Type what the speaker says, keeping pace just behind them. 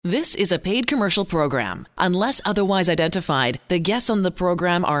This is a paid commercial program. Unless otherwise identified, the guests on the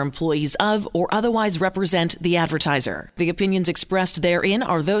program are employees of or otherwise represent the advertiser. The opinions expressed therein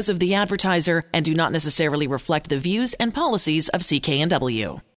are those of the advertiser and do not necessarily reflect the views and policies of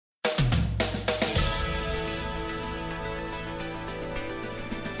CKNW.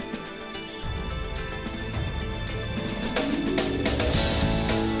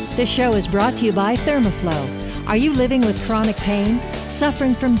 This show is brought to you by Thermoflow. Are you living with chronic pain,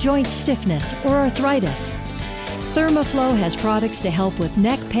 suffering from joint stiffness or arthritis? Thermoflow has products to help with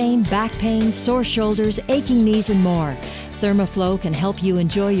neck pain, back pain, sore shoulders, aching knees, and more. Thermoflow can help you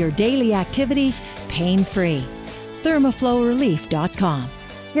enjoy your daily activities pain-free. ThermoflowRelief.com.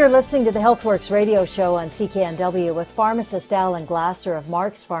 You're listening to the HealthWorks radio show on CKNW with pharmacist Alan Glasser of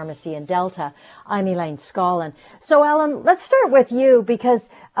Mark's Pharmacy in Delta. I'm Elaine Scollin. So, Alan, let's start with you because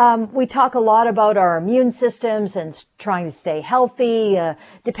we talk a lot about our immune systems and trying to stay healthy,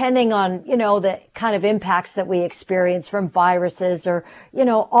 depending on, the kind of impacts that we experience from viruses or,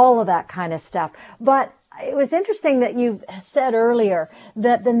 all of that kind of stuff. But it was interesting that you said earlier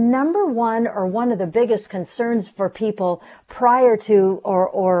that the number one or one of the biggest concerns for people prior to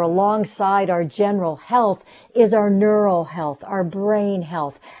or alongside our general health is our neural health, our brain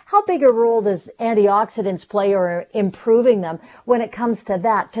health. How big a role does antioxidants play or improving them when it comes to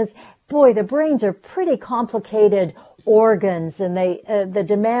that? Because, boy, the brains are pretty complicated organs and the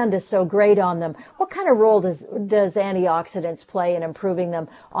demand is so great on them. What kind of role does antioxidants play in improving them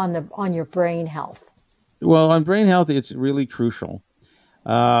on your brain health? Well, on brain health, it's really crucial.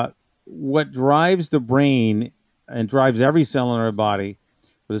 What drives the brain and drives every cell in our body,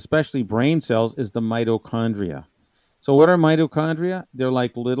 but especially brain cells, is the mitochondria. So what are mitochondria? They're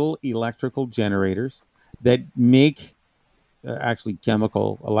like little electrical generators that make actually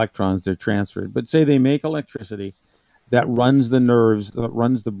chemical electrons. They're transferred. But say they make electricity that runs the nerves, that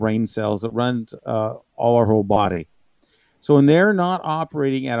runs the brain cells, that runs all our whole body. So when they're not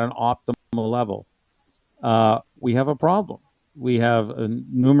operating at an optimal level, we have a problem. We have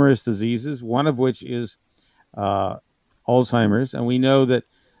numerous diseases, one of which is Alzheimer's. And we know that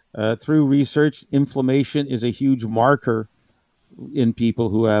through research, inflammation is a huge marker in people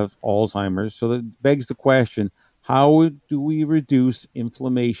who have Alzheimer's. So that begs the question, how do we reduce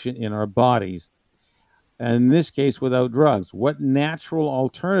inflammation in our bodies? And in this case, without drugs. What natural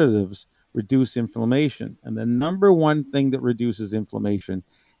alternatives reduce inflammation? And the number one thing that reduces inflammation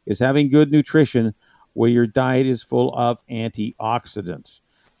is having good nutrition, where your diet is full of antioxidants.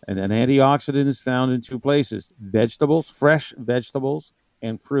 And an antioxidant is found in two places: vegetables, fresh vegetables,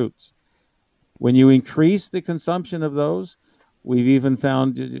 and fruits. When you increase the consumption of those, we've even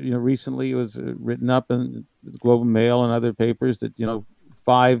found, recently it was written up in the Globe and Mail and other papers that, 3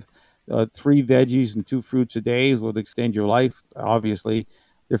 veggies and 2 fruits a day will extend your life. Obviously,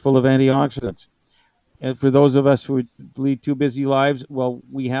 they're full of antioxidants. And for those of us who lead too busy lives, well,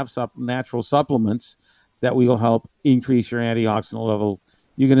 we have natural supplements that will help increase your antioxidant level.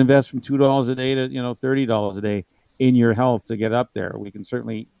 You can invest from $2 a day to $30 a day in your health to get up there. We can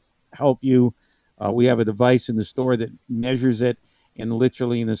certainly help you. We have a device in the store that measures it, and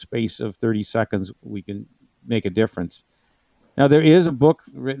literally in the space of 30 seconds, we can make a difference. Now, there is a book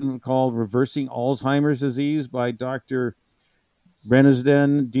written called Reversing Alzheimer's Disease by Dr.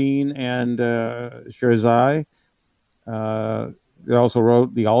 Benisden, Dean, and Sherzai. They also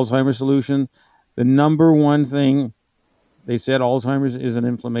wrote The Alzheimer's Solution. The number one thing, they said Alzheimer's is an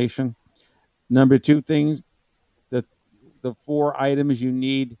inflammation. Number 2 things, the 4 items you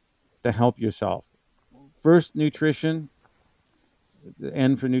need to help yourself. First, nutrition. The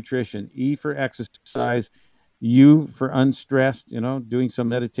N for nutrition. E for exercise. U for unstressed, doing some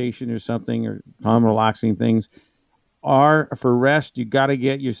meditation or something, or calm, relaxing things. R for rest. You got to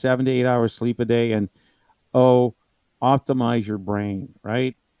get your 7 to 8 hours sleep a day. And O, optimize your brain,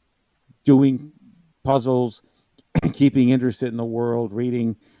 right? Doing puzzles, keeping interested in the world,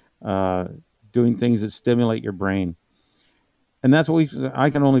 reading, doing things that stimulate your brain. And that's what I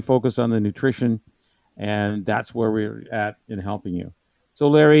can only focus on the nutrition, and that's where we're at in helping you. So,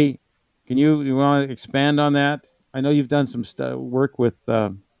 Larry, you want to expand on that? I know you've done some work with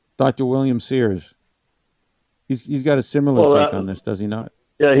Dr. William Sears. He's got a similar take on this, does he not?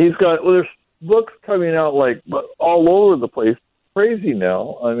 Yeah, there's books coming out all over the place. Crazy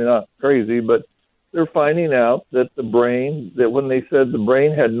now. I mean, not crazy, but they're finding out that the brain, that when they said the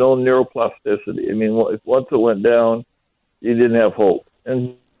brain had no neuroplasticity, I mean, once it went down, you didn't have hope.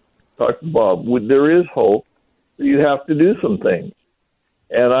 And Dr. Bob, there is hope. You have to do some things.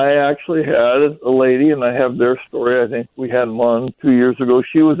 And I actually had a lady, and I have their story. I think we had one 2 years ago.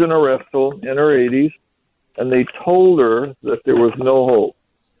 She was in a rest home in her 80s, and they told her that there was no hope.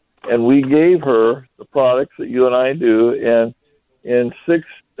 And we gave her the products that you and I do. And in 6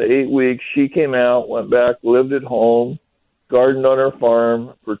 to 8 weeks, she came out, went back, lived at home, gardened on her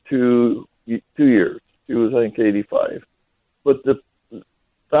farm for 2 years. She was, I think, 85. But the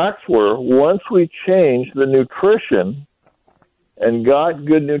facts were, once we changed the nutrition and got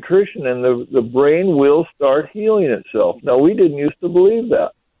good nutrition, and the brain will start healing itself. Now, we didn't used to believe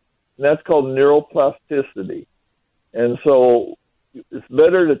that. And that's called neuroplasticity. And so it's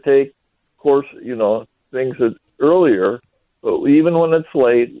better to take, of course, things that earlier, but even when it's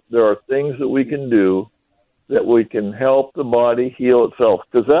late, there are things that we can do that we can help the body heal itself,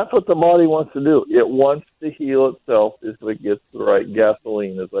 because that's what the body wants to do. It wants to heal itself if it gets the right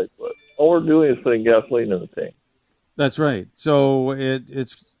gasoline, as I put. All we're doing is putting gasoline in the tank. That's right. So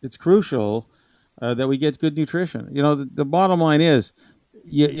it's crucial that we get good nutrition. The bottom line is,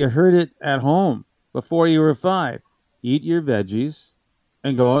 you heard it at home before you were 5. Eat your veggies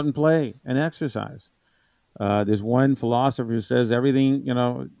and go out and play and exercise. There's one philosopher who says everything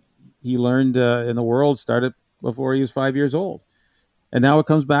he learned in the world started before he was 5 years old. And now it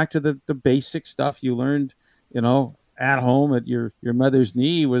comes back to the basic stuff you learned, at home at your mother's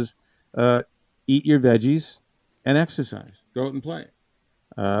knee was eat your veggies and exercise. Go out and play.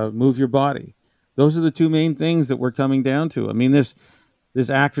 Move your body. Those are the two main things that we're coming down to. I mean, this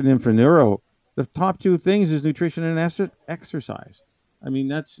acronym for neuro, the top 2 things is nutrition and exercise. I mean,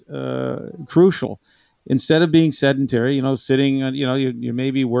 that's crucial. Instead of being sedentary, sitting, you may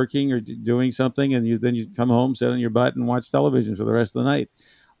be working or doing something, and then you come home, sit on your butt, and watch television for the rest of the night,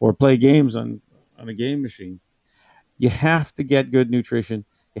 or play games on a game machine. You have to get good nutrition.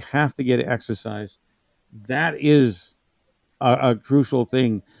 You have to get exercise. That is a crucial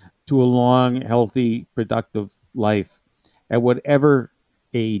thing to a long, healthy, productive life at whatever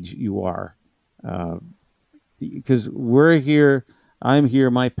age you are. Because we're here, I'm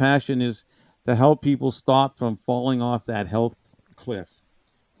here, my passion is to help people stop from falling off that health cliff.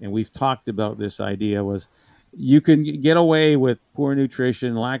 And we've talked about this idea was you can get away with poor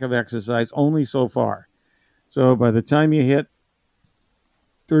nutrition, lack of exercise only so far. So by the time you hit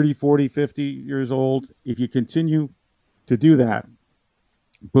 30, 40, 50 years old, if you continue to do that,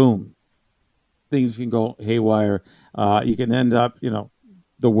 boom, things can go haywire. You can end up,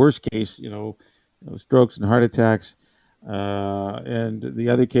 the worst case, strokes and heart attacks. And the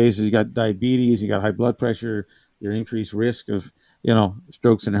other case is you got diabetes, you got high blood pressure, your increased risk of,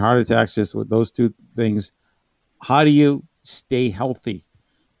 strokes and heart attacks, just with those 2 things. How do you stay healthy?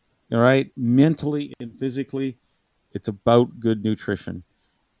 All right. Mentally and physically, it's about good nutrition.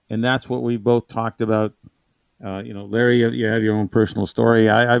 And that's what we both talked about. Larry, you have your own personal story.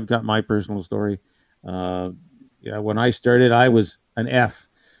 I've got my personal story. When I started, I was an F.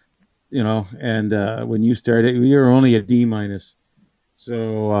 And when you started, you were only a D-.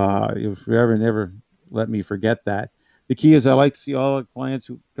 So you'll forever never let me forget that. The key is I like to see all the clients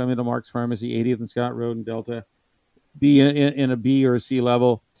who come into Mark's Pharmacy, 80th and Scott Road in Delta, be in a B or a C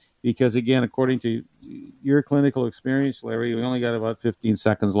level. Because, again, according to your clinical experience, Larry, we only got about 15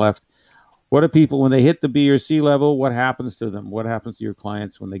 seconds left. What do people, when they hit the B or C level, what happens to them? What happens to your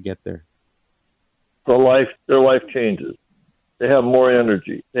clients when they get there? Their life changes. They have more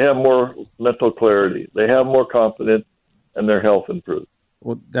energy. They have more mental clarity. They have more confidence, and their health improves.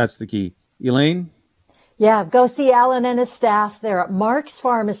 Well, that's the key. Elaine? Yeah, go see Alan and his staff. They're at Mark's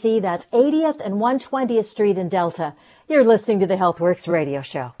Pharmacy. That's 80th and 120th Street in Delta. You're listening to the HealthWorks radio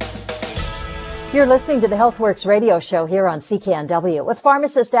show. You're listening to the HealthWorks radio show here on CKNW with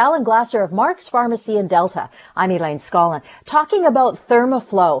pharmacist Alan Glasser of Mark's Pharmacy in Delta. I'm Elaine Scollin, talking about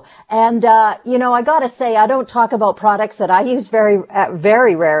Thermoflow. And, I got to say, I don't talk about products that I use very,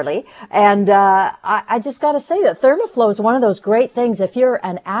 very rarely. And I just got to say that Thermoflow is one of those great things. If you're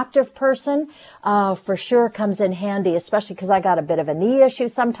an active person, for sure comes in handy, especially because I got a bit of a knee issue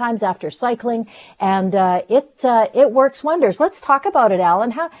sometimes after cycling. And it works wonders. Let's talk about it,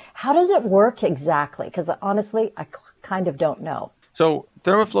 Alan. How does it work exactly? Because honestly, I kind of don't know. So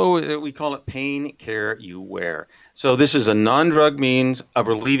Thermoflow, we call it Pain Care You Wear. So this is a non-drug means of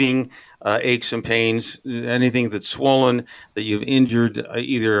relieving aches and pains, anything that's swollen, that you've injured,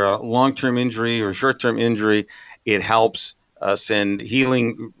 either a long-term injury or short-term injury. It helps send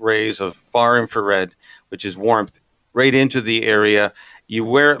healing rays of far infrared, which is warmth, right into the area. You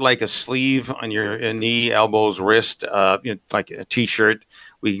wear it like a sleeve on your knee, elbows, wrist, like a T-shirt.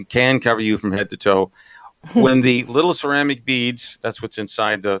 We can cover you from head to toe. When the little ceramic beads, that's what's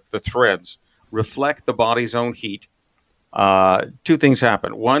inside the threads, reflect the body's own heat, 2 things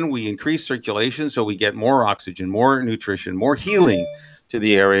happen. One, we increase circulation, so we get more oxygen, more nutrition, more healing to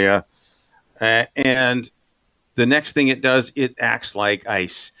the area. And the next thing it does, it acts like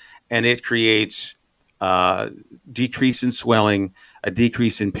ice. and it creates decrease in swelling, a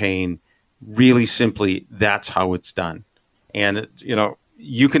decrease in pain. Really simply, that's how it's done. And,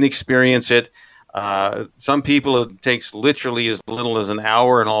 you can experience it. Some people, it takes literally as little as an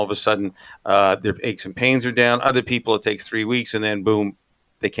hour, and all of a sudden their aches and pains are down. Other people, it takes 3 weeks, and then boom,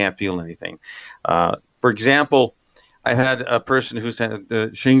 they can't feel anything. For example, I had a person who's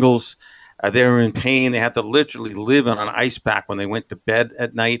had shingles. They were in pain. They had to literally live on an ice pack when they went to bed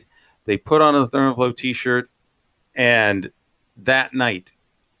at night. They put on a ThermoFlow t-shirt, and that night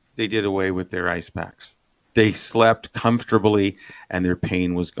they did away with their ice packs. They slept comfortably, and their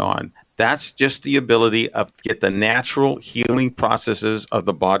pain was gone. That's just the ability of get the natural healing processes of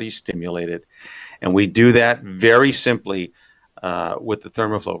the body stimulated. And we do that very simply with the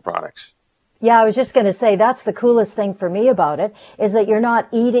ThermoFlow products. Yeah, I was just going to say that's the coolest thing for me about it is that you're not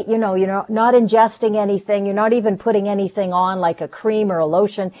eating, you're not ingesting anything. You're not even putting anything on like a cream or a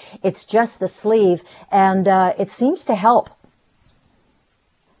lotion. It's just the sleeve, and it seems to help.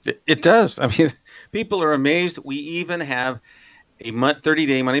 It does. I mean, people are amazed. We even have a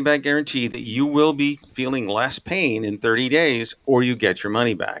 30-day money-back guarantee that you will be feeling less pain in 30 days or you get your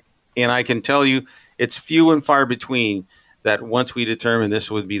money back. And I can tell you it's few and far between that once we determine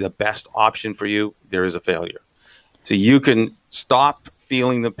this would be the best option for you, there is a failure. So you can stop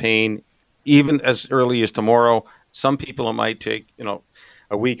feeling the pain even as early as tomorrow. Some people, it might take,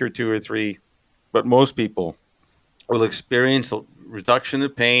 a week or 2 or 3, but most people will experience a reduction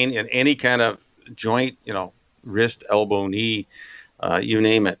of pain in any kind of joint, wrist, elbow, knee, you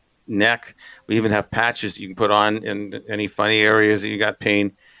name it, neck. We even have patches you can put on in any funny areas that you got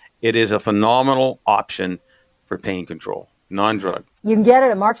pain. It is a phenomenal option for pain control, non-drug. You can get it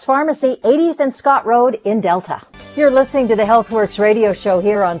at Mark's Pharmacy, 80th and Scott Road in Delta. You're listening to the HealthWorks radio show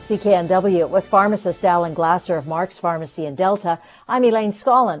here on CKNW with pharmacist Alan Glasser of Mark's Pharmacy in Delta. I'm Elaine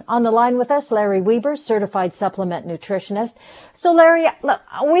Scollin. On the line with us, Larry Weber, certified supplement nutritionist. So Larry, look,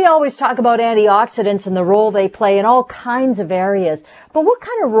 we always talk about antioxidants and the role they play in all kinds of areas. But what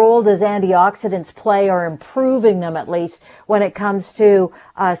kind of role does antioxidants play, or improving them at least, when it comes to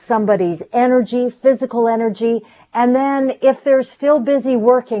somebody's energy, physical energy? And then if they're still busy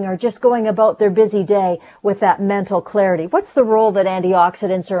working or just going about their busy day with that mental clarity, what's the role that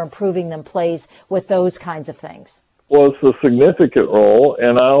antioxidants or improving them plays with those kinds of things? Well, it's a significant role,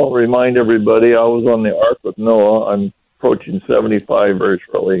 and I'll remind everybody I was on the Ark with Noah. I'm approaching 75 very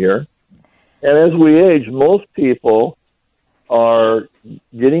shortly here. And as we age, most people are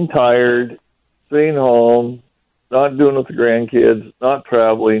getting tired, staying home, not doing it with the grandkids, not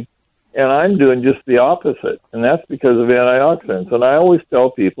traveling. And I'm doing just the opposite, and that's because of antioxidants. And I always tell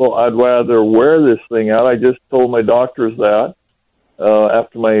people I'd rather wear this thing out. I just told my doctors that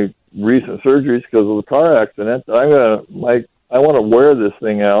after my recent surgeries because of the car accident. I want to wear this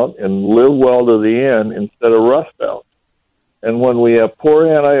thing out and live well to the end instead of rust out. And when we have poor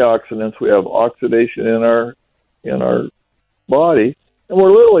antioxidants, we have oxidation in our body, and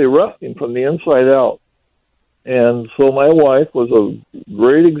we're literally rusting from the inside out. And so my wife was a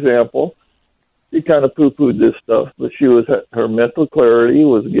great example. She kind of poo-pooed this stuff, but her mental clarity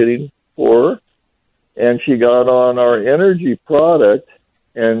was getting poorer, and she got on our energy product,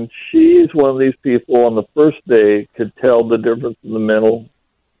 and she's one of these people on the first day could tell the difference in the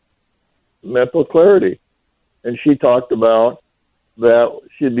mental clarity. And she talked about that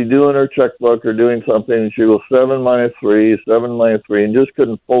she'd be doing her checkbook or doing something, and she'd go 7 minus 3, and just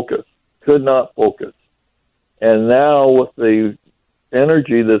could not focus. And now with the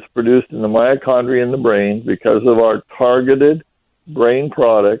energy that's produced in the mitochondria in the brain because of our targeted brain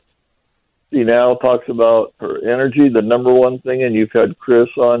product, she now talks about her energy, the number one thing, and you've had Chris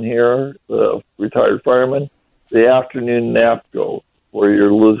on here, the retired fireman, the afternoon nap goal, where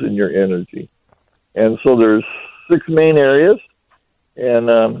you're losing your energy. And so there's 6 main areas, and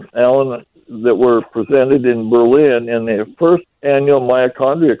Alan, that were presented in Berlin in the first annual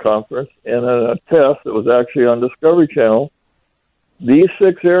mitochondria conference, and a test that was actually on Discovery Channel. These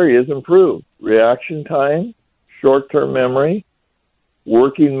 6 areas improved: reaction time, short-term memory,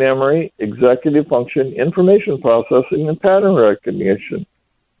 working memory, executive function, information processing, and pattern recognition.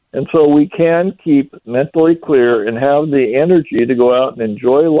 And so we can keep mentally clear and have the energy to go out and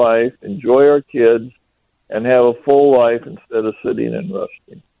enjoy life, enjoy our kids, and have a full life instead of sitting and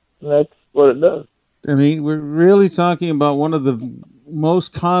resting. And that's what it does. I mean, we're really talking about one of the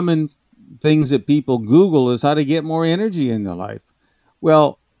most common things that people Google is how to get more energy in their life.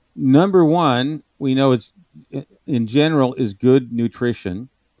 Well, number one, we know it's in general is good nutrition,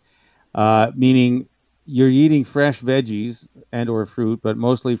 meaning you're eating fresh veggies and or fruit, but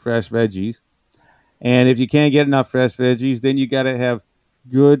mostly fresh veggies. And if you can't get enough fresh veggies, then you got to have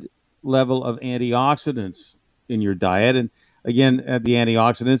good level of antioxidants in your diet. And again, the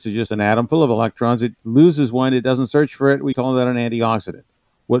antioxidants is just an atom full of electrons. It loses one. It doesn't search for it. We call that an antioxidant.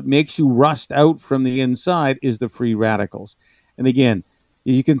 What makes you rust out from the inside is the free radicals. And again,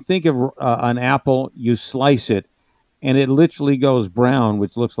 you can think of an apple, you slice it, and it literally goes brown,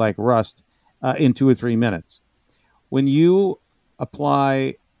 which looks like rust, in 2 or 3 minutes. When you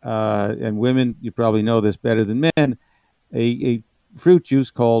apply, and women, you probably know this better than men, a fruit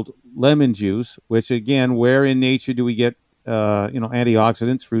juice called lemon juice, which again, where in nature do we get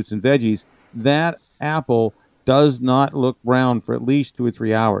antioxidants, fruits and veggies? That apple does not look brown for at least 2 or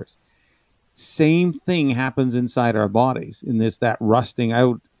 3 hours. Same thing happens inside our bodies in that rusting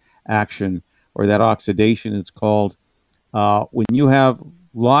out action, or that oxidation it's called. When you have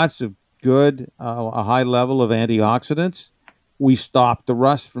lots of good, a high level of antioxidants, we stop the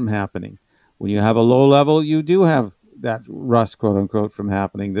rust from happening. When you have a low level, you do have that rust, quote unquote, from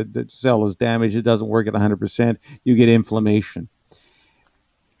happening. The cell is damaged. It doesn't work at 100%. You get inflammation.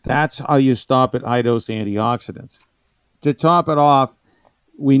 That's how you stop at high dose antioxidants. To top it off,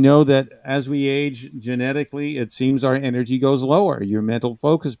 we know that as we age genetically, it seems our energy goes lower. Your mental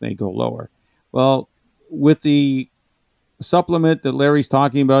focus may go lower. Well, with the supplement that Larry's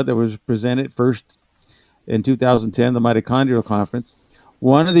talking about that was presented first in 2010, the Mitochondrial Conference,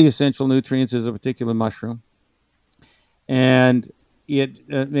 one of the essential nutrients is a particular mushroom. And it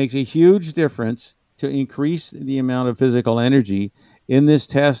makes a huge difference to increase the amount of physical energy. In this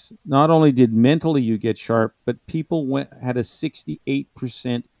test, not only did mentally you get sharp, but people had a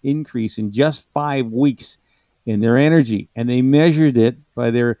 68% increase in just 5 weeks in their energy. And they measured it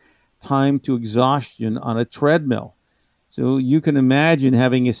by their time to exhaustion on a treadmill. So you can imagine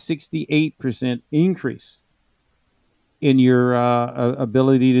having a 68% increase in your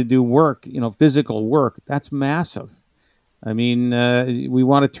ability to do work, physical work. That's massive. I mean, we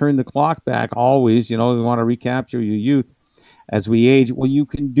want to turn the clock back always. We want to recapture your youth as we age. Well, you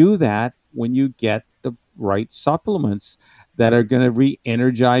can do that when you get the right supplements that are going to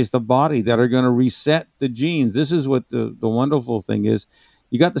re-energize the body, that are going to reset the genes. This is what the wonderful thing is.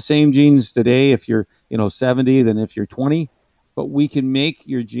 You got the same genes today if you're 70 than if you're 20, but we can make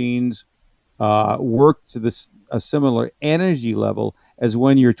your genes work to a similar energy level as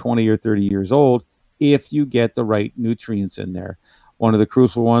when you're 20 or 30 years old if you get the right nutrients in there. One of the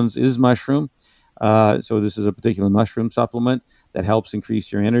crucial ones is mushroom. So this is a particular mushroom supplement that helps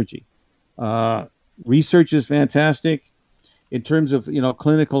increase your energy. Research is fantastic. In terms of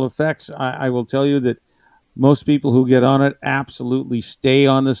clinical effects, I will tell you that most people who get on it absolutely stay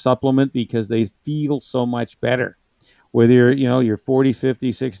on the supplement because they feel so much better. Whether you're 40,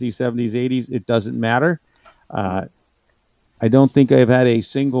 50, 60, 70s, 80s, it doesn't matter. I don't think I've had a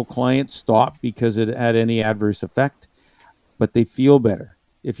single client stop because it had any adverse effect, but they feel better.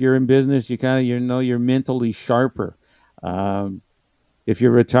 If you're in business, you're mentally sharper. If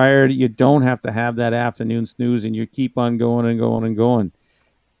you're retired, you don't have to have that afternoon snooze, and you keep on going and going and going,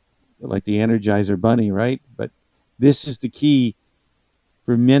 like the Energizer Bunny, right? But this is the key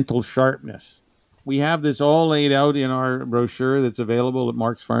for mental sharpness. We have this all laid out in our brochure that's available at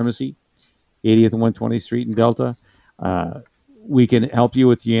Mark's Pharmacy, 80th and 120th Street in Delta. We can help you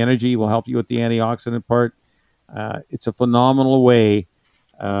with the energy. We'll help you with the antioxidant part. It's a phenomenal way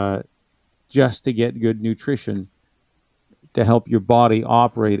just to get good nutrition to help your body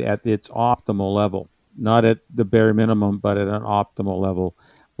operate at its optimal level, not at the bare minimum, but at an optimal level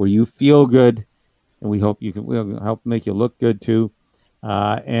where you feel good, and we'll help make you look good too,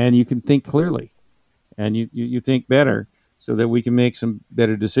 and you can think clearly, and you think better, so that we can make some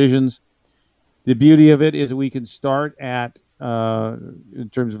better decisions. The beauty of it is we can start at, in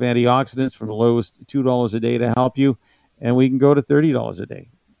terms of antioxidants, from the lowest $2 a day to help you, and we can go to $30 a day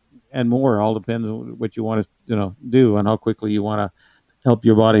and more. All depends on what you want to do and how quickly you want to help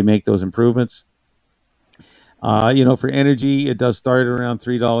your body make those improvements. For energy, it does start around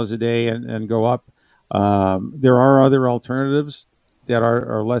 $3 a day and go up. There are other alternatives that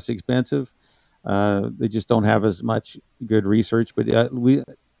are less expensive. They just don't have as much good research. But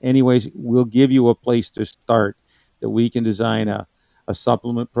we'll give you a place to start that we can design a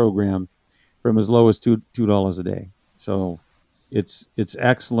supplement program from as low as $2 a day. So it's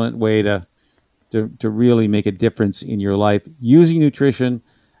excellent way to really make a difference in your life using nutrition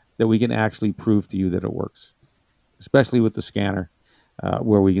that we can actually prove to you that it works, especially with the scanner,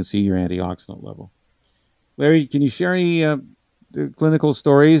 where we can see your antioxidant level. Larry, can you share any clinical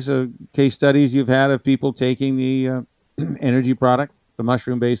stories, case studies you've had of people taking the energy product, the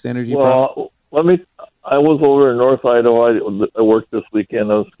mushroom-based energy product? I was over in North Idaho. I worked this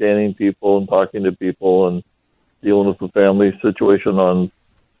weekend. I was scanning people and talking to people and dealing with the family situation on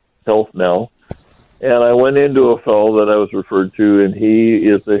Health now. And I went into a fellow that I was referred to, and he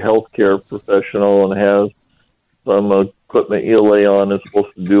is a healthcare professional and has some equipment you lay on is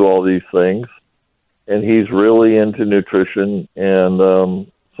supposed to do all these things. And he's really into nutrition.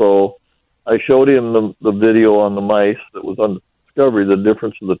 And so I showed him the video on the mice that was on Discovery, the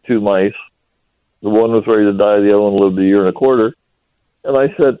difference of the two mice. The one was ready to die, the other one lived a year and a quarter. And I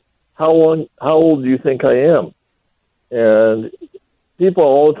said, how old do you think I am? And people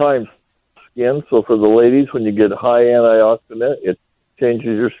all the time skin. So for the ladies, when you get high antioxidant, it changes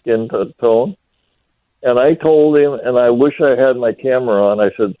your skin tone. And I told him, and I wish I had my camera on, I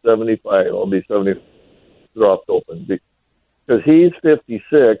said 75, I'll be 70, dropped open. Because he's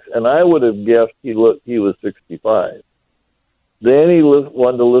 56, and I would have guessed he was 65. Then he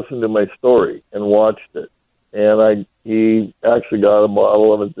wanted to listen to my story and watched it. And he actually got a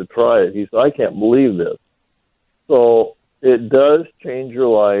bottle of it to try it. He said, I can't believe this. So it does change your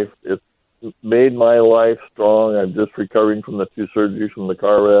life. It's made my life strong. I'm just recovering from the 2 surgeries from the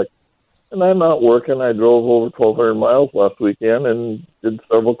car wreck. And I'm out working. I drove over 1,200 miles last weekend and did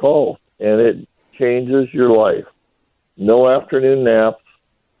several calls. And it changes your life. No afternoon naps.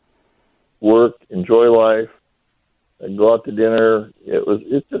 Work, enjoy life, and go out to dinner.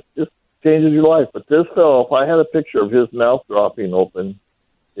 It just changes your life. But this fellow, if I had a picture of his mouth dropping open,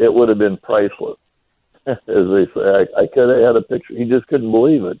 it would have been priceless. As they say, I could have had a picture. He just couldn't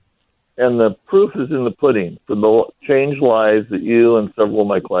believe it. And the proof is in the pudding for the changed lives that you and several of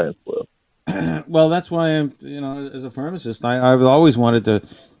my clients live. Well, that's why I'm, as a pharmacist, I've always wanted to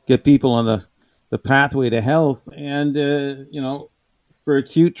get people on the pathway to health. And, for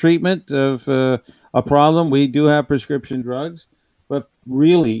acute treatment of a problem, we do have prescription drugs. But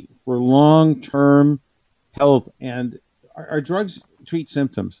really, for long-term health, and our drugs treat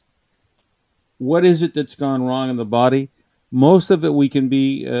symptoms. What is it that's gone wrong in the body? Most of it we can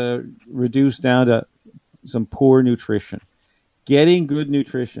be reduced down to some poor nutrition. Getting good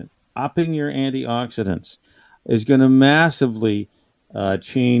nutrition, upping your antioxidants is going to massively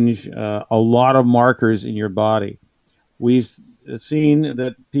change a lot of markers in your body. We've seen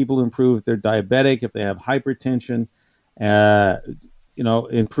that people improve if they're diabetic, if they have hypertension,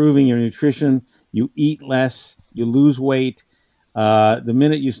 improving your nutrition. You eat less, you lose weight. The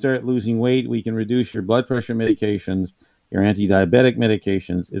minute you start losing weight, we can reduce your blood pressure medications, your anti-diabetic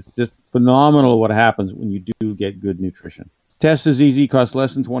medications. It's just phenomenal what happens when you do get good nutrition. Test is easy, costs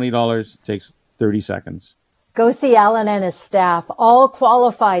less than $20, takes 30 seconds. Go see Alan and his staff, all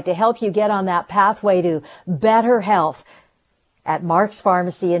qualified to help you get on that pathway to better health at Mark's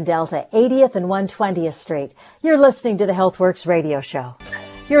Pharmacy in Delta, 80th and 120th Street. You're listening to the HealthWorks radio show.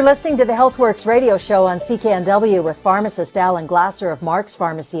 You're listening to the HealthWorks radio show on CKNW with pharmacist Alan Glasser of Mark's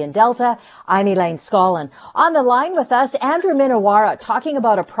Pharmacy in Delta. I'm Elaine Scollin. On the line with us, Andrew Minowara, talking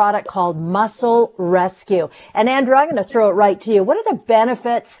about a product called Muscle Rescue. And Andrew, I'm going to throw it right to you. What are the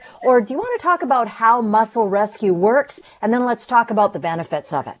benefits, or do you want to talk about how Muscle Rescue works? And then let's talk about the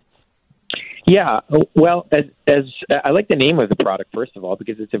benefits of it. Yeah, well, as I like the name of the product, first of all,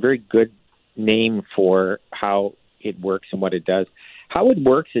 because it's a very good name for how it works and what it does. How it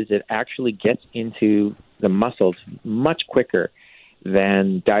works is it actually gets into the muscles much quicker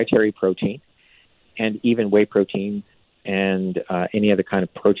than dietary protein and even whey protein and any other kind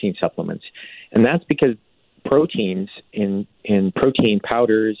of protein supplements. And that's because proteins in protein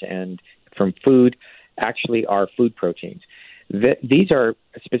powders and from food actually are food proteins. These are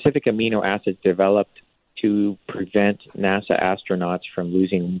specific amino acids developed to prevent NASA astronauts from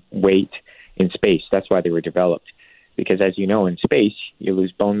losing weight in space. That's why they were developed. Because as you know, in space, you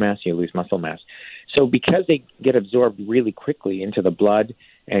lose bone mass, you lose muscle mass. So because they get absorbed really quickly into the blood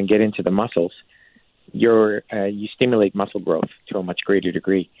and get into the muscles, you stimulate muscle growth to a much greater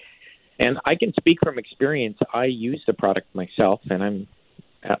degree. And I can speak from experience. I use the product myself, and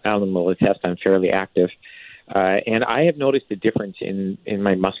Alan will attest, I'm fairly active. And I have noticed a difference in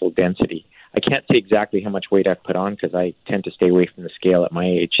my muscle density. I can't say exactly how much weight I've put on because I tend to stay away from the scale at my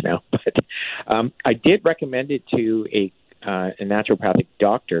age now. But I did recommend it to a naturopathic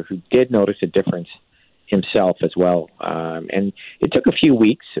doctor who did notice a difference himself as well. And it took a few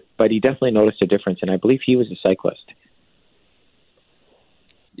weeks, but he definitely noticed a difference. And I believe he was a cyclist.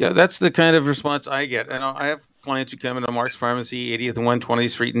 Yeah, that's the kind of response I get. I have clients who come into Mark's Pharmacy, 80th and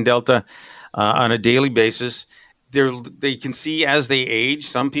 120th Street in Delta, on a daily basis. They can see as they age.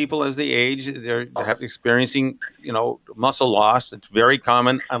 Some people, as they age, they're experiencing, muscle loss. It's very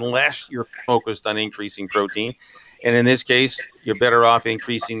common unless you're focused on increasing protein. And in this case, you're better off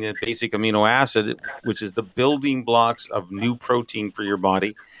increasing the basic amino acid, which is the building blocks of new protein for your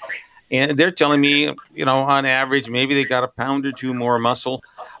body. And they're telling me, on average, maybe they got a pound or two more muscle.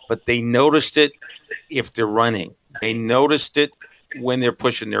 but they noticed it if they're running. They noticed it when they're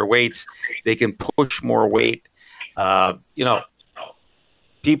pushing their weights. They can push more weight.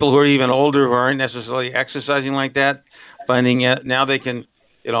 People who are even older, who aren't necessarily exercising like that, finding it now they can,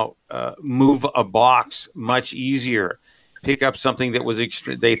 move a box much easier, pick up something that was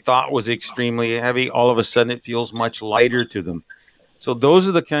they thought was extremely heavy. All of a sudden, it feels much lighter to them. So those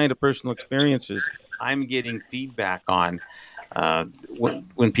are the kind of personal experiences I'm getting feedback on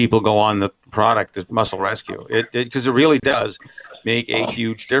when people go on the product, the Muscle Rescue, because it really does make a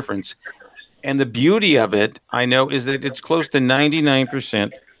huge difference. And the beauty of it, I know, is that it's close to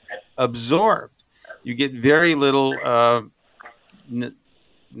 99% absorbed. You get very little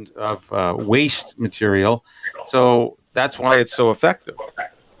of waste material, so that's why it's so effective.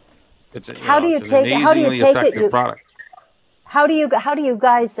 How do you take it? Product. How do you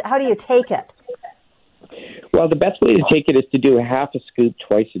take it? Well, the best way to take it is to do a half a scoop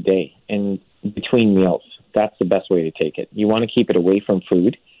twice a day and between meals. That's the best way to take it. You want to keep it away from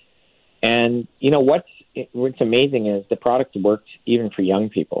food. And what's amazing is the product works even for young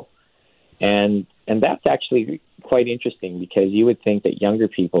people. And that's actually quite interesting, because you would think that younger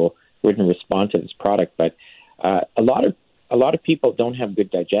people wouldn't respond to this product, but a lot of people don't have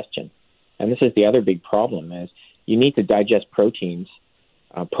good digestion. And this is the other big problem, is you need to digest proteins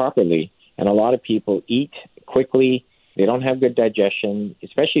properly. And a lot of people eat quickly. They don't have good digestion,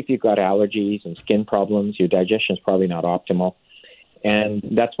 especially if you've got allergies and skin problems. Your digestion is probably not optimal. And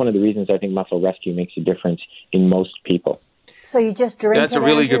that's one of the reasons I think Muscle Rescue makes a difference in most people. So you just drink That's it, a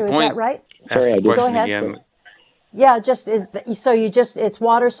really Andrew, good point. Is that right? Sorry, Go ahead. Again. Yeah, it's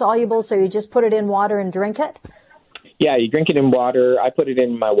water soluble, so you just put it in water and drink it? Yeah, you drink it in water. I put it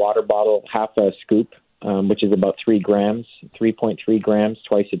in my water bottle, half a scoop, which is about 3 grams, 3.3 grams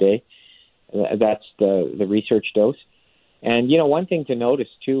twice a day. That's the research dose. And, one thing to notice,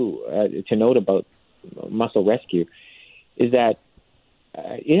 too, to note about Muscle Rescue is that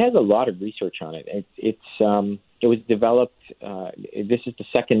it has a lot of research on it. It was developed, this is the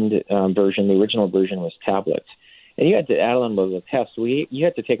second version. The original version was tablets. And you had to, Alan was a test, you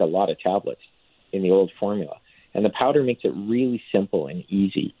had to take a lot of tablets in the old formula. And the powder makes it really simple and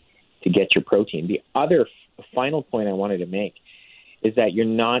easy to get your protein. The other final point I wanted to make is that you're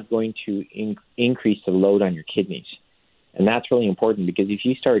not going to increase the load on your kidneys. And that's really important, because if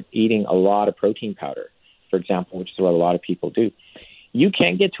you start eating a lot of protein powder, for example, which is what a lot of people do, you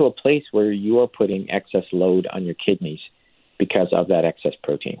can't get to a place where you are putting excess load on your kidneys because of that excess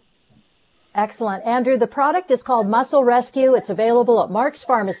protein. Excellent. Andrew, the product is called Muscle Rescue. It's available at Mark's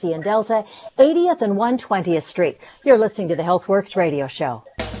Pharmacy in Delta, 80th and 120th Street. You're listening to the HealthWorks radio show.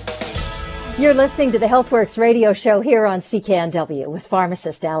 You're listening to the HealthWorks radio show here on CKNW with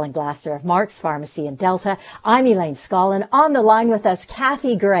pharmacist Alan Glasser of Mark's Pharmacy in Delta. I'm Elaine Scollin. On the line with us,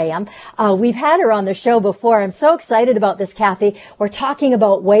 Kathy Graham. We've had her on the show before. I'm so excited about this, Kathy. We're talking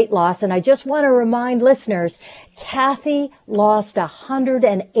about weight loss, and I just want to remind listeners, Kathy lost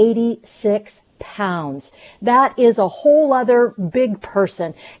 186 pounds. That is a whole other big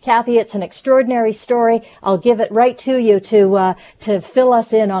person. Kathy, it's an extraordinary story. I'll give it right to you to fill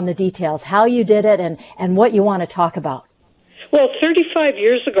us in on the details, how you did it and what you want to talk about. Well, 35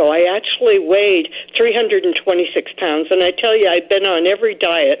 years ago, I actually weighed 326 pounds, and I tell you, I've been on every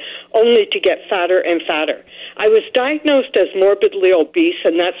diet only to get fatter and fatter. I was diagnosed as morbidly obese,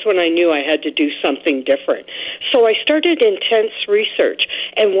 and that's when I knew I had to do something different. So I started intense research,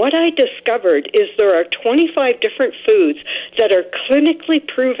 and what I discovered is there are 25 different foods that are clinically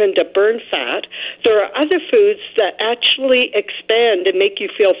proven to burn fat. There are other foods that actually expand and make you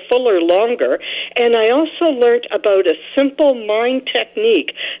feel fuller longer, and I also learned about a simple mind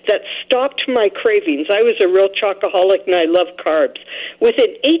technique that stopped my cravings. I was a real chocoholic, and I love carbs.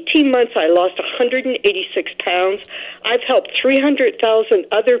 Within 18 months, I lost 186 pounds. I've helped 300,000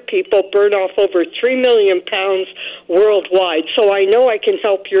 other people burn off over 3 million pounds worldwide, so I know I can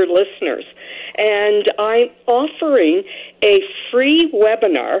help your listeners. And I'm offering a free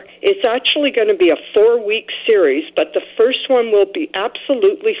webinar. It's actually going to be a 4-week series, but the first one will be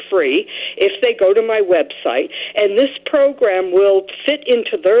absolutely free if they go to my website. And this program will fit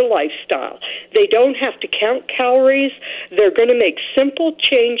into their lifestyle. They don't have to count calories. They're going to make simple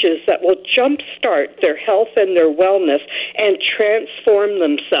changes that will jumpstart their health and their wellness and transform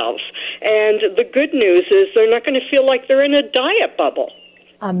themselves. And the good news is they're not going to feel like they're in a diet bubble.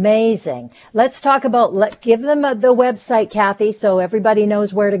 Amazing. Let's talk about, give them the website, Kathy, so everybody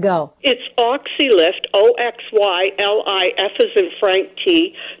knows where to go. It's Oxylif, OXYLIF as in Frank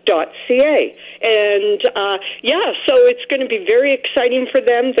T.ca. And so it's going to be very exciting for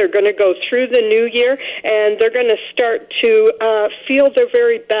them. They're going to go through the new year, and they're going to start to feel their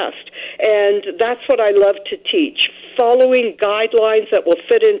very best. And that's what I love to teach, following guidelines that will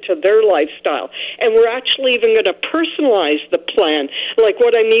fit into their lifestyle. And we're actually even going to personalize the plan. Like,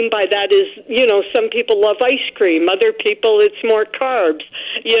 what I mean by that is, some people love ice cream. Other people, it's more carbs.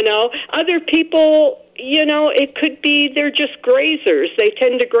 Other people, it could be they're just grazers. They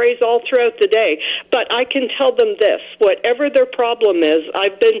tend to graze all throughout the day. But I can tell them this, whatever their problem is,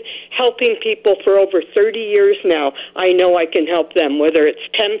 I've been helping people for over 30 years now. I know I can help them, whether it's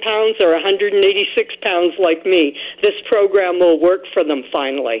 10 pounds or 186 pounds like me. This program will work for them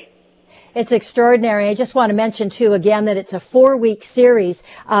finally. It's extraordinary. I just want to mention, too, again, that it's a 4-week series,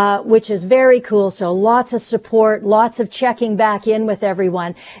 which is very cool. So lots of support, lots of checking back in with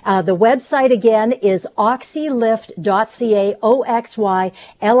everyone. The website, again, is oxylift.ca,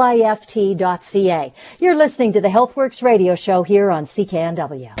 OXYLIFT.ca. You're listening to the HealthWorks radio show here on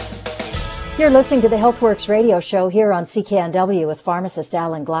CKNW. You're listening to the HealthWorks radio show here on CKNW with pharmacist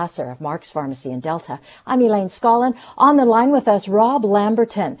Alan Glasser of Mark's Pharmacy in Delta. I'm Elaine Scollin. On the line with us, Rob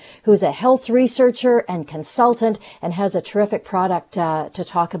Lamberton, who's a health researcher and consultant and has a terrific product to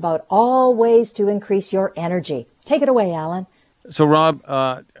talk about, all ways to increase your energy. Take it away, Alan. So, Rob,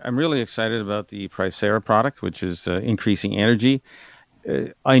 I'm really excited about the Pricera product, which is increasing energy.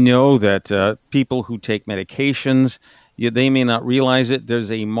 I know that people who take medications, they may not realize it.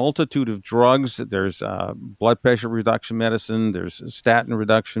 There's a multitude of drugs. There's blood pressure reduction medicine, there's statin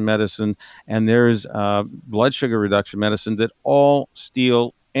reduction medicine, and there's blood sugar reduction medicine that all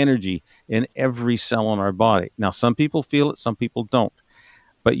steal energy in every cell in our body. Now, some people feel it, some people don't.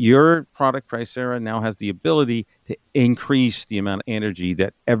 But your product, Pricera, now has the ability to increase the amount of energy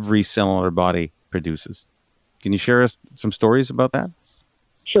that every cell in our body produces. Can you share us some stories about that?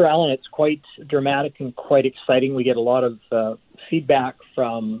 Sure, Alan. It's quite dramatic and quite exciting. We get a lot of feedback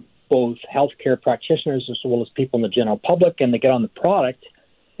from both healthcare practitioners as well as people in the general public, and they get on the product.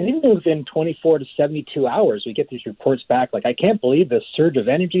 And even within 24 to 72 hours, we get these reports back like, I can't believe this surge of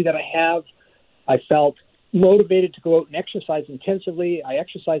energy that I have. I felt motivated to go out and exercise intensively. I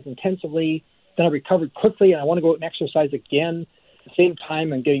exercised intensively, then I recovered quickly, and I want to go out and exercise again. At the same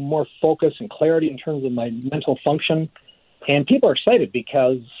time, I'm getting more focus and clarity in terms of my mental function. And people are excited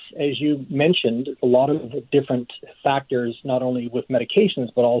because, as you mentioned, a lot of different factors, not only with medications,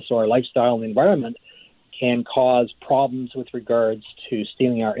 but also our lifestyle and the environment, can cause problems with regards to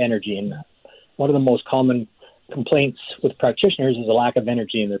stealing our energy. And one of the most common complaints with practitioners is a lack of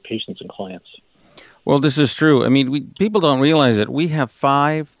energy in their patients and clients. Well, this is true. I mean, people don't realize it. We have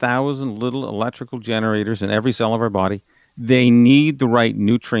 5,000 little electrical generators in every cell of our body. They need the right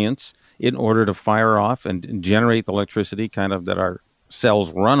nutrients in order to fire off and generate the electricity kind of that our cells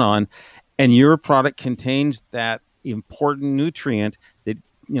run on. And your product contains that important nutrient that,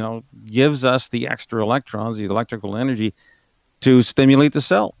 gives us the extra electrons, the electrical energy to stimulate the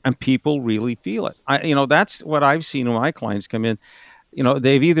cell. And people really feel it. That's what I've seen when my clients come in.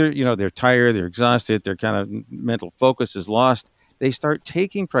 They've either, they're tired, they're exhausted, their kind of mental focus is lost. They start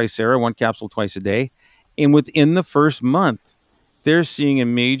taking Pricera, 1 capsule twice a day. And within the first month, they're seeing a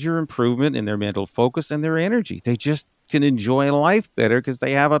major improvement in their mental focus and their energy. They just can enjoy life better because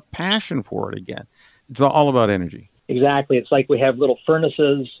they have a passion for it again. It's all about energy. Exactly. It's like we have little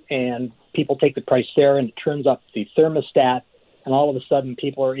furnaces and people take the Pricera and it turns up the thermostat, and all of a sudden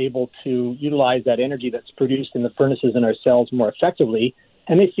people are able to utilize that energy that's produced in the furnaces in our cells more effectively,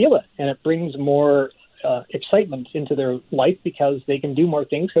 and they feel it. And it brings more excitement into their life because they can do more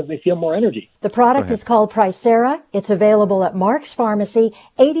things because they feel more energy. The product is called Pricera. It's available at Mark's Pharmacy,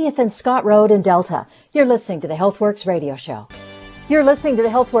 80th and Scott Road in Delta. You're listening to the HealthWorks radio show. You're listening to the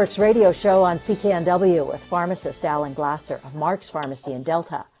HealthWorks radio show on CKNW with pharmacist Alan Glasser of Mark's Pharmacy in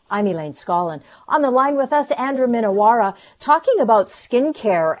Delta. I'm Elaine Scollin. On the line with us, Andrew Minowara, talking about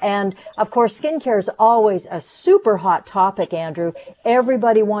skincare. And, of course, skincare is always a super hot topic, Andrew.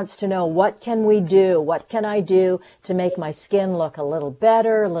 Everybody wants to know, what can we do? What can I do to make my skin look a little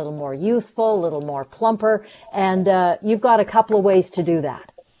better, a little more youthful, a little more plumper? And you've got a couple of ways to do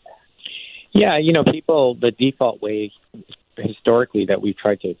that. Yeah, people, the default way historically that we've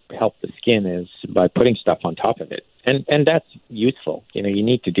tried to help the skin is by putting stuff on top of it. And that's useful. You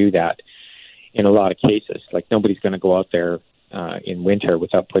need to do that in a lot of cases. Like, nobody's going to go out there in winter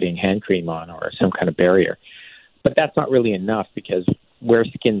without putting hand cream on or some kind of barrier. But that's not really enough, because where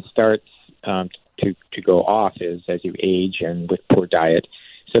skin starts to go off is as you age and with poor diet.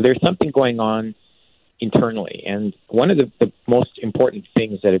 So there's something going on internally. And one of the most important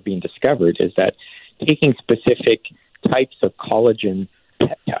things that have been discovered is that taking specific types of collagen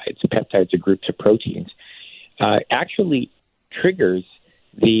peptides are groups of proteins, actually triggers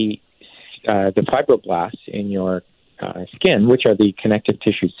the fibroblasts in your skin, which are the connective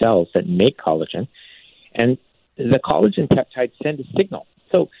tissue cells that make collagen. And the collagen peptides send a signal.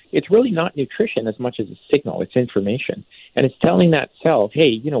 So it's really not nutrition as much as a signal. It's information. And it's telling that cell, hey,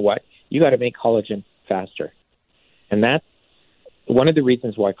 you know what? You got to make collagen faster. And that's one of the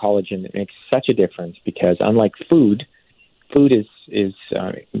reasons why collagen makes such a difference, because unlike food is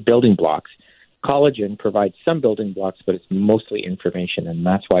building blocks. Collagen provides some building blocks, but it's mostly information, and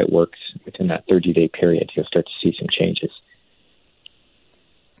that's why it works within that 30-day period. You'll start to see some changes.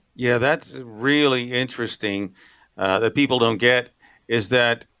 Yeah, that's really interesting that people don't get, is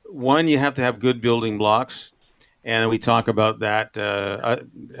that, one, you have to have good building blocks, and we talk about that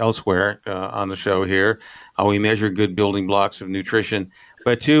elsewhere on the show here, how we measure good building blocks of nutrition.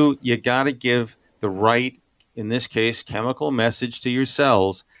 But two, you got to give the right, in this case, chemical message to your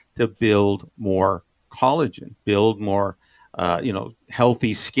cells to build more collagen, build more,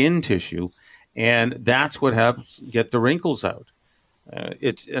 healthy skin tissue, and that's what helps get the wrinkles out.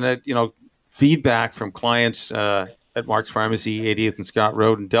 Feedback from clients at Mark's Pharmacy, 80th and Scott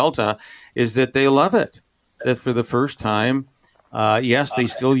Road in Delta, is that they love it. That for the first time, yes, they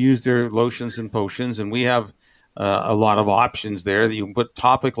still use their lotions and potions, and we have a lot of options there that you can put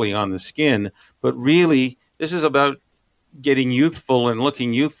topically on the skin. But really, this is about getting youthful and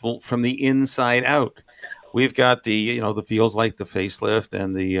looking youthful from the inside out. We've got the Feels Like the Facelift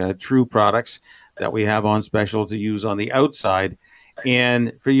and the True products that we have on special to use on the outside.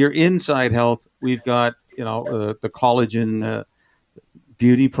 And for your inside health, we've got, the collagen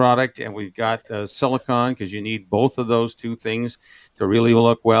beauty product, and we've got silicone, because you need both of those two things to really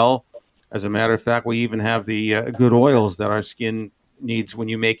look well. As a matter of fact, we even have the good oils that our skin needs when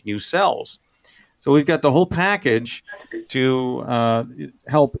you make new cells. So we've got the whole package to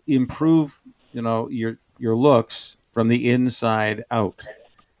help improve, your looks from the inside out.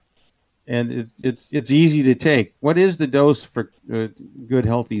 And it's easy to take. What is the dose for good,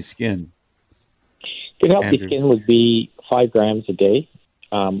 healthy skin? Good healthy skin would be 5 grams a day,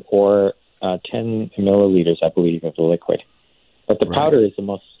 or 10 milliliters, I believe, of the liquid. But the powder is the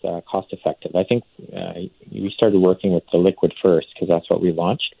most cost-effective. I think we started working with the liquid first because that's what we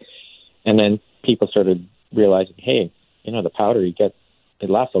launched. And then people started realizing, hey, the powder it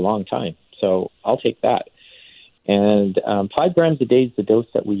lasts a long time. So I'll take that. And 5 grams a day is the dose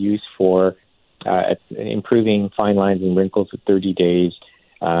that we use for improving fine lines and wrinkles with 30 days.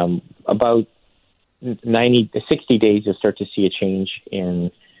 About 60 days, you'll start to see a change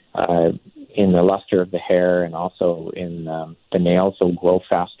in the luster of the hair, and also in the nails will grow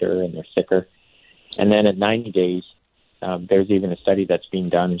faster and they're thicker. And then at 90 days, there's even a study that's being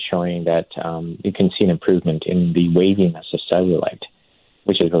done showing that you can see an improvement in the waviness of cellulite,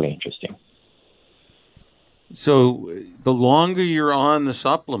 which is really interesting. So the longer you're on the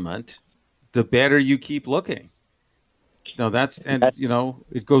supplement, the better you keep looking. No,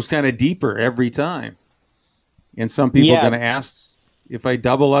 it goes kind of deeper every time. And some people are going to ask, if I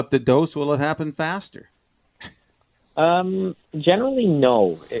double up the dose, will it happen faster? Generally,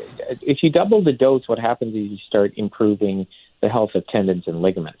 no. If you double the dose, what happens is you start improving the health of tendons and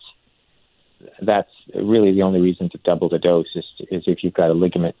ligaments. That's really the only reason to double the dose is if you've got a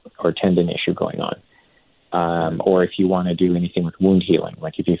ligament or tendon issue going on, or if you want to do anything with wound healing,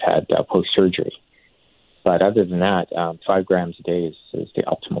 like if you've had post-surgery. But other than that, 5 grams a day is the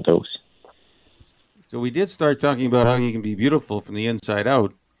optimal dose. So we did start talking about how you can be beautiful from the inside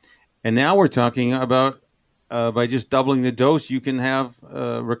out, and now we're talking about by just doubling the dose, you can have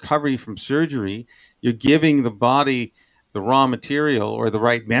recovery from surgery. You're giving the body the raw material, or the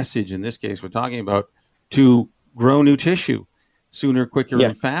right message, in this case we're talking about, to grow new tissue sooner, quicker,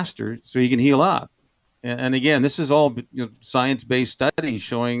 and faster, so you can heal up. And again, this is all science-based studies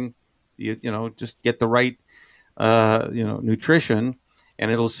showing just get the right nutrition,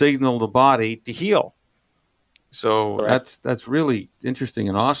 and it'll signal the body to heal. So that's really interesting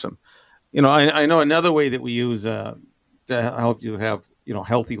and awesome. I know another way that we use to help you have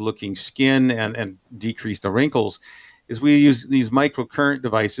healthy looking skin and decrease the wrinkles is we use these microcurrent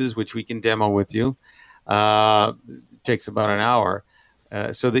devices, which we can demo with you. It takes about an hour,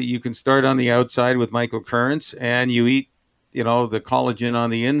 so that you can start on the outside with microcurrents, and you eat the collagen on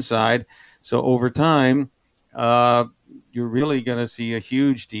the inside. So over time, you're really going to see a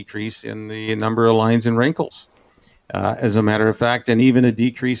huge decrease in the number of lines and wrinkles. As a matter of fact, and even a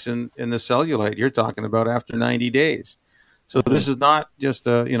decrease in the cellulite you're talking about after 90 days. So this is not just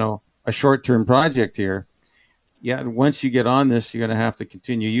a short-term project here. Yeah, once you get on this, you're going to have to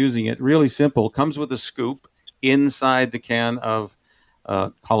continue using it. Really simple. Comes with a scoop inside the can of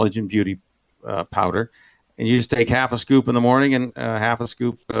collagen beauty powder, and you just take half a scoop in the morning and half a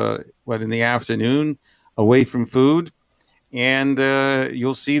scoop in the afternoon, away from food, and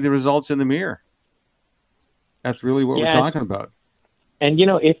you'll see the results in the mirror. That's really what we're talking about. And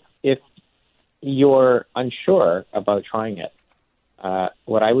if you're unsure about trying it,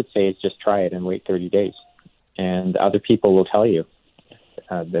 what I would say is just try it and wait 30 days. And other people will tell you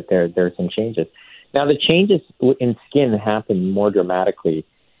that there are some changes. Now, the changes in skin happen more dramatically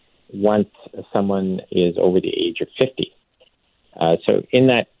once someone is over the age of 50. So in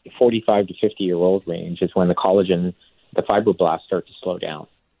that 45 to 50-year-old range is when the collagen, the fibroblasts start to slow down.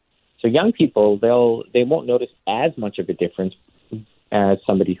 So young people, they won't notice as much of a difference as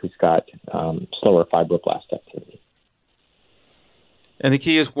somebody who's got slower fibroblast activity. And the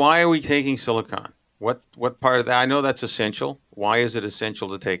key is, why are we taking silicon? What part of that? I know that's essential. Why is it essential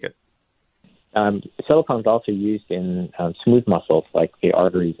to take it? Silicon is also used in smooth muscles like the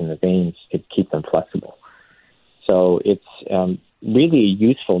arteries and the veins to keep them flexible. So it's really a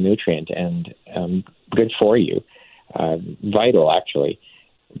useful nutrient and good for you, vital actually,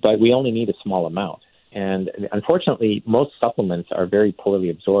 but we only need a small amount. And unfortunately, most supplements are very poorly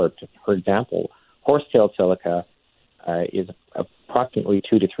absorbed. For example, horsetail silica is approximately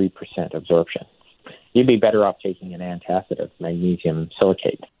 2 to 3% absorption. You'd be better off taking an antacid of magnesium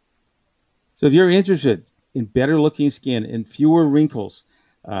silicate. So if you're interested in better looking skin and fewer wrinkles,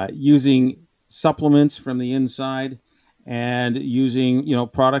 using supplements from the inside and using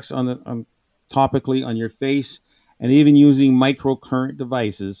products topically on your face, and even using microcurrent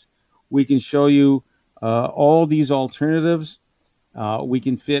devices, we can show you all these alternatives. We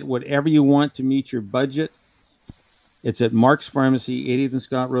can fit whatever you want to meet your budget. It's at Mark's Pharmacy, 80th and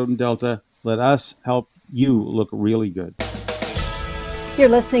Scott Road in Delta. Let us help you look really good. You're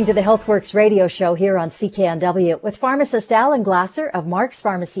listening to the HealthWorks radio show here on CKNW with pharmacist Alan Glasser of Mark's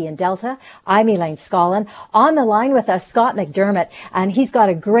Pharmacy in Delta. I'm Elaine Scollin. On the line with us, Scott McDermott, and he's got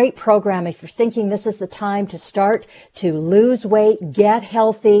a great program if you're thinking this is the time to start to lose weight, get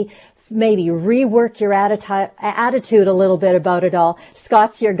healthy, maybe rework your attitude a little bit about it all.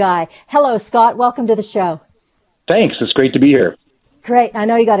 Scott's your guy. Hello, Scott. Welcome to the show. Thanks. It's great to be here. Great. I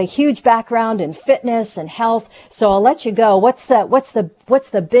know you got a huge background in fitness and health, so I'll let you go. What's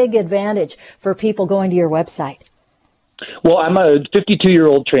the big advantage for people going to your website? Well, I'm a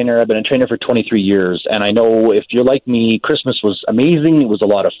 52-year-old trainer. I've been a trainer for 23 years, and I know if you're like me, Christmas was amazing. It was a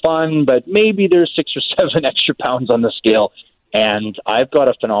lot of fun, but maybe there's 6 or 7 extra pounds on the scale, and I've got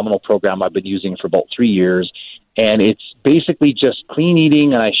a phenomenal program I've been using for about 3 years. And it's basically just clean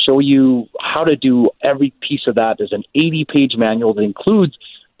eating, and I show you how to do every piece of that. There's an 80-page manual that includes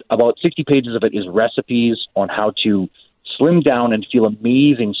about 60 pages of it is recipes on how to slim down and feel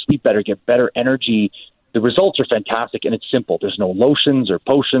amazing, sleep better, get better energy. The results are fantastic, and it's simple. There's no lotions or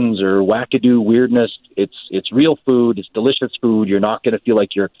potions or wackadoo weirdness. It's real food. It's delicious food. You're not going to feel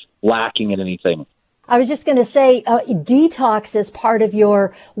like you're lacking in anything. I was just going to say, detox is part of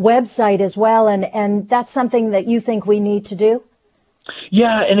your website as well, and that's something that you think we need to do?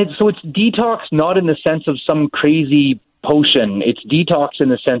 Yeah, and it's detox not in the sense of some crazy potion. It's detox in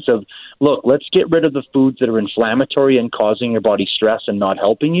the sense of, look, let's get rid of the foods that are inflammatory and causing your body stress and not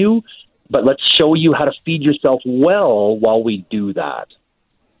helping you, but let's show you how to feed yourself well while we do that.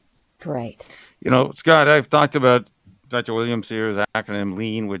 Great. Scott, I've talked about Dr. Williams here's acronym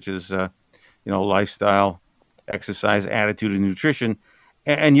LEAN, which is lifestyle, exercise, attitude, and nutrition.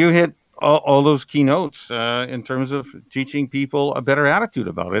 And you hit all those key notes in terms of teaching people a better attitude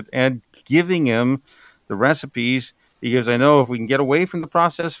about it and giving them the recipes, because I know if we can get away from the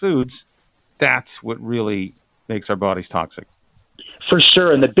processed foods, that's what really makes our bodies toxic. For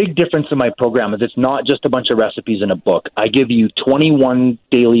sure. And the big difference in my program is it's not just a bunch of recipes in a book. I give you 21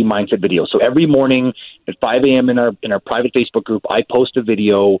 daily mindset videos. So every morning at 5 a.m. in our private Facebook group, I post a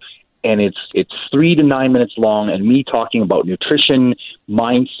video, and it's 3 to 9 minutes long, and me talking about nutrition,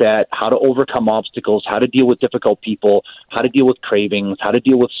 mindset, how to overcome obstacles, how to deal with difficult people, how to deal with cravings, how to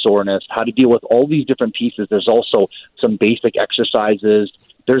deal with soreness, how to deal with all these different pieces. There's also some basic exercises.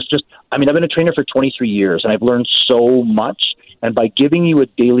 I've been a trainer for 23 years, and I've learned so much. And by giving you a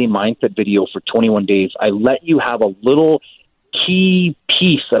daily mindset video for 21 days, I let you have a little key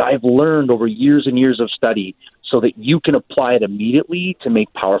piece that I've learned over years and years of study, so that you can apply it immediately to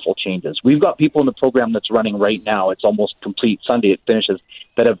make powerful changes. We've got people in the program that's running right now. It's almost complete. Sunday it finishes,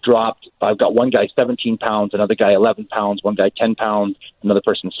 that have dropped. I've got one guy 17 pounds, another guy 11 pounds, one guy 10 pounds, another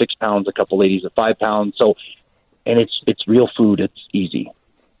person 6 pounds, a couple ladies at 5 pounds. So and it's real food. It's easy.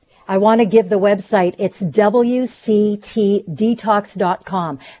 I want to give the website. It's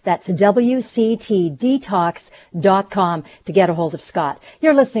WCTdetox.com. That's WCTdetox.com to get a hold of Scott.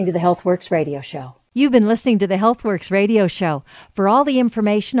 You're listening to the HealthWorks radio show. You've been listening to the HealthWorks radio show. For all the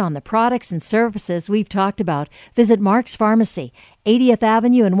information on the products and services we've talked about, visit Mark's Pharmacy, 80th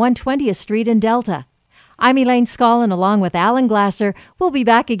Avenue and 120th Street in Delta. I'm Elaine Scollin, along with Alan Glasser. We'll be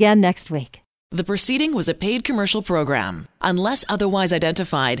back again next week. The proceeding was a paid commercial program. Unless otherwise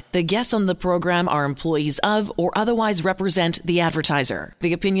identified, the guests on the program are employees of or otherwise represent the advertiser.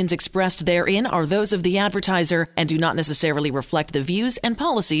 The opinions expressed therein are those of the advertiser and do not necessarily reflect the views and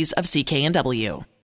policies of CKNW.